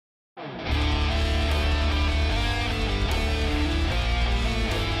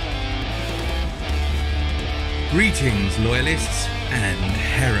Greetings, loyalists and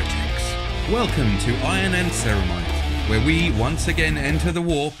heretics. Welcome to Iron and Ceramite, where we once again enter the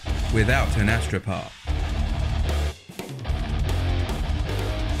warp without an astropath.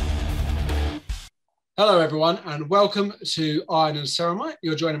 Hello everyone and welcome to Iron and Ceramite.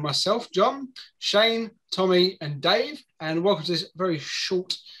 You're joining myself, John, Shane, Tommy and Dave, and welcome to this very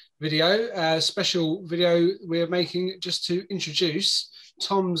short video, special video we're making just to introduce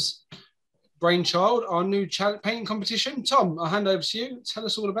Tom's brainchild, our new painting competition. Tom, I'll hand over to you. Tell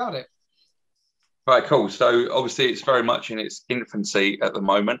us all about it. Right, cool. So obviously it's very much in its infancy at the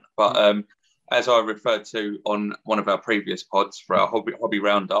moment, but as I referred to on one of our previous pods for our hobby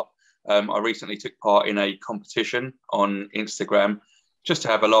roundup, I recently took part in a competition on Instagram just to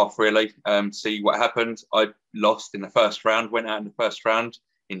have a laugh, really, see what happened. I lost in the first round, went out in the first round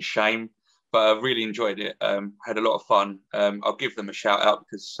in shame, but I really enjoyed it. Had a lot of fun. I'll give them a shout out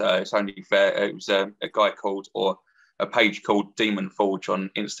because it's only fair. It was a guy called, or a page called Demon Forge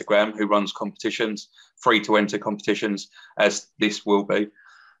on Instagram, who runs competitions, free to enter competitions, as this will be.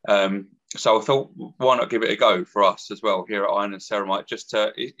 So I thought, why not give it a go for us as well here at Iron and Ceramite?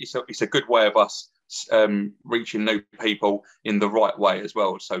 It's a good way of us reaching new people in the right way as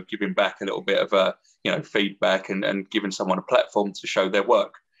well. So giving back a little bit of feedback and giving someone a platform to show their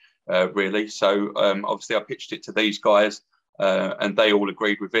work, really. So obviously I pitched it to these guys and they all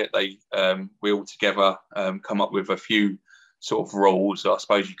agreed with it. We all together come up with a few sort of rules, I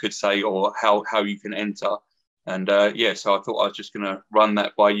suppose you could say, or how you can enter. And so I thought I was just going to run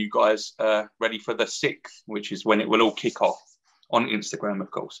that by you guys, ready for the 6th, which is when it will all kick off on Instagram, of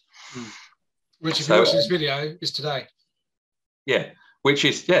course. Which, if you watch this video, is today. Yeah, which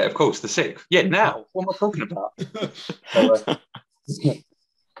is, of course, the 6th. Yeah, now. What am I talking about?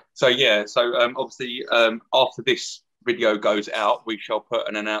 Obviously, after this video goes out, we shall put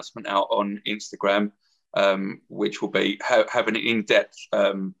an announcement out on Instagram, which will be have an in-depth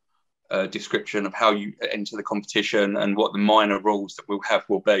description of how you enter the competition and what the minor rules that we'll have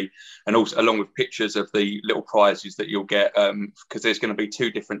will be, and also along with pictures of the little prizes that you'll get, because there's going to be 2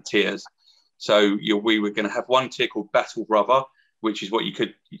 different tiers. So we were going to have one tier called Battle Brother, which is what you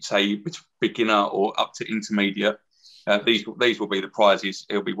could say beginner or up to intermediate. These will be the prizes.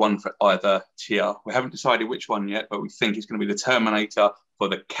 It'll be one for either tier. We haven't decided which one yet, but we think it's going to be the Terminator for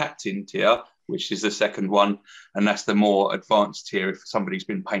the Captain tier, which is the second one, and that's the more advanced tier. If somebody's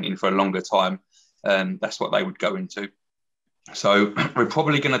been painting for a longer time, that's what they would go into. So we're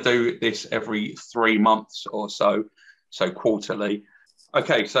probably going to do this every 3 months or so quarterly.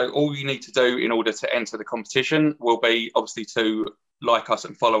 Okay, so all you need to do in order to enter the competition will be obviously to like us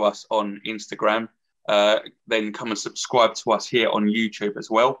and follow us on Instagram, then come and subscribe to us here on YouTube as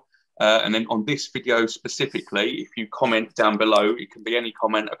well. And then on this video specifically, if you comment down below, it can be any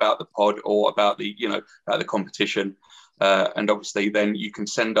comment about the pod or about the competition. And obviously then you can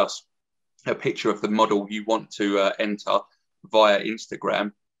send us a picture of the model you want to enter via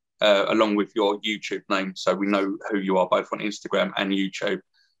Instagram, along with your YouTube name. So we know who you are both on Instagram and YouTube.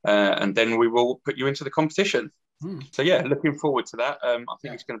 And then we will put you into the competition. So looking forward to that. I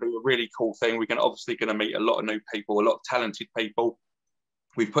think it's going to be a really cool thing. We're obviously going to meet a lot of new people, a lot of talented people.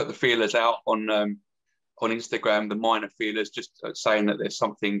 We've put the feelers out on Instagram, the minor feelers, just saying that there's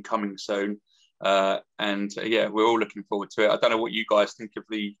something coming soon. We're all looking forward to it. I don't know what you guys think of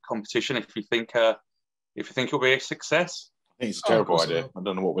the competition. If you think it'll be a success. I think it's a terrible idea. I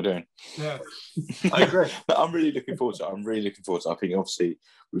don't know what we're doing. Yeah, I agree. But I'm really looking forward to it. I think obviously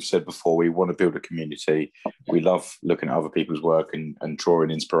we've said before, we want to build a community. We love looking at other people's work and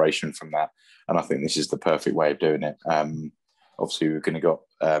drawing inspiration from that. And I think this is the perfect way of doing it. Obviously, we're going to go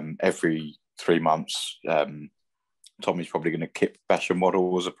every 3 months. Tommy's probably going to kit bash a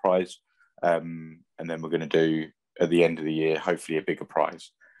model as a prize. And then we're going to do, at the end of the year, hopefully a bigger prize.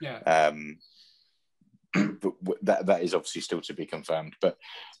 Yeah. But that is obviously still to be confirmed. But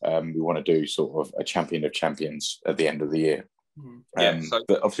we want to do sort of a champion of champions at the end of the year.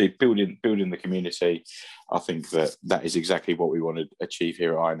 But obviously building the community, I think that is exactly what we want to achieve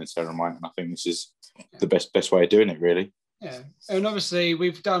here at Iron and Ceramite. And I think this is the best way of doing it, really. Yeah, and obviously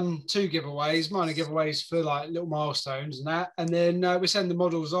we've done 2 giveaways, minor giveaways for like little milestones and that, and then we send the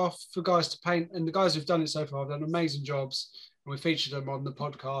models off for guys to paint, and the guys who've done it so far have done amazing jobs, and we featured them on the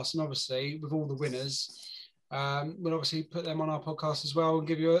podcast, and obviously with all the winners, we'll obviously put them on our podcast as well and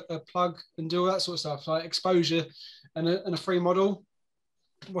give you a plug and do all that sort of stuff, like exposure and a free model.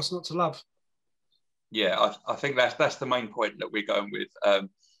 What's not to love? Yeah, I think that's the main point that we're going with.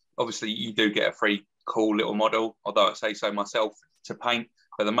 Obviously, you do get a free cool little model, although I say so myself, to paint.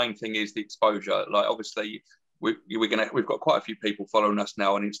 But the main thing is the exposure. Like, obviously, we've got quite a few people following us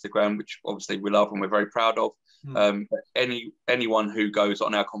now on Instagram, which obviously we love and we're very proud of. Anyone who goes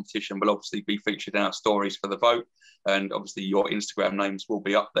on our competition will obviously be featured in our stories for the vote, and obviously your Instagram names will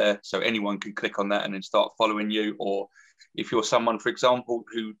be up there, so anyone can click on that and then start following you. Or if you're someone, for example,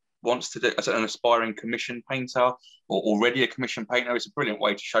 who wants to do as an aspiring commission painter or already a commission painter, it's a brilliant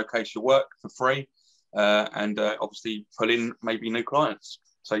way to showcase your work for free, and obviously pull in maybe new clients.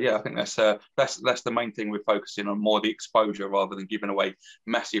 So yeah, I think that's the main thing we're focusing on, more the exposure rather than giving away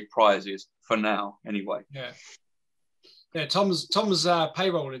massive prizes for now. Anyway. Yeah. Tom's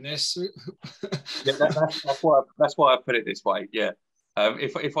payroll in this. Yeah, that's why I put it this way. Yeah.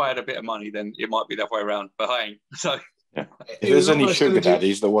 If I had a bit of money, then it might be that way around. But I ain't. So. Yeah. If there's any sugar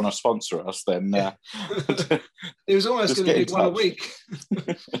daddies that want to sponsor us, then it was almost going to be one a week.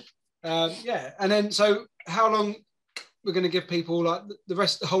 And then so how long? We're going to give people like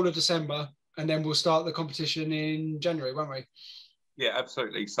the whole of December, and then we'll start the competition in January, won't we? Yeah,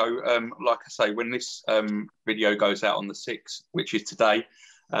 absolutely. So, like I say, when this video goes out on the 6th, which is today,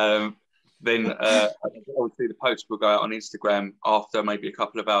 then obviously the post will go out on Instagram after, maybe a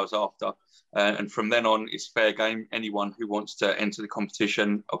couple of hours after. And from then on, it's fair game. Anyone who wants to enter the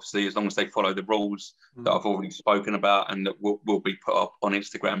competition, obviously, as long as they follow the rules that I've already spoken about and that will be put up on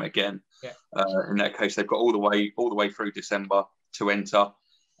Instagram again. Yeah. In that case, they've got all the way through December to enter,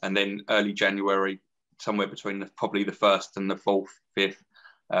 and then early January, somewhere between probably the 1st and the 4th,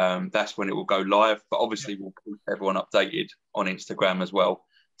 5th. That's when it will go live. But obviously, we'll keep everyone updated on Instagram as well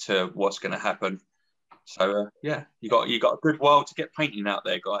to what's going to happen. So you got a good while to get painting out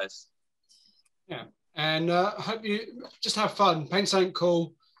there, guys. Yeah, and I hope you just have fun, paint something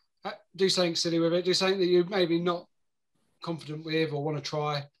cool, do something silly with it, do something that you're maybe not confident with or want to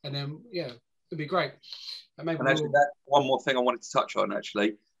try, and then it'd be great. And actually, that one more thing I wanted to touch on,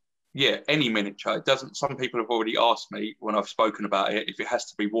 actually. Yeah, any miniature. It doesn't. Some people have already asked me when I've spoken about it if it has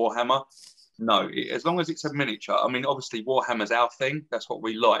to be Warhammer. No, as long as it's a miniature. I mean, obviously Warhammer's our thing. That's what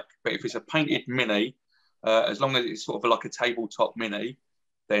we like. But if it's a painted mini, as long as it's sort of like a tabletop mini,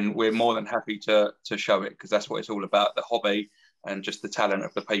 then we're more than happy to show it, because that's what it's all about, the hobby and just the talent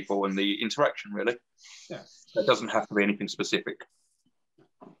of the people and the interaction, really. Yeah. It doesn't have to be anything specific.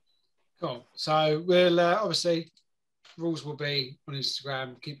 Cool. So we'll obviously, rules will be on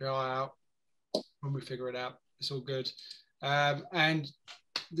Instagram. Keep your eye out when we figure it out. It's all good. And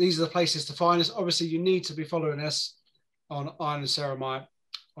these are the places to find us. Obviously, you need to be following us on Iron and Ceramite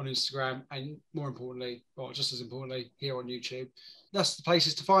on Instagram, and more importantly, or just as importantly, here on YouTube. That's the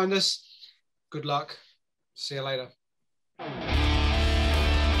places to find us. Good luck. See you later.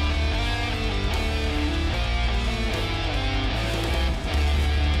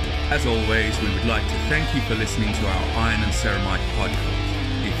 As always, we would like to thank you for listening to our Iron and Ceramite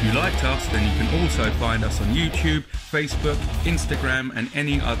podcast. If you liked us, then you can also find us on YouTube, Facebook, Instagram, and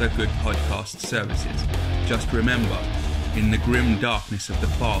any other good podcast services. Just remember, in the grim darkness of the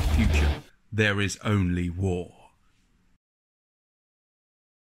far future, there is only war.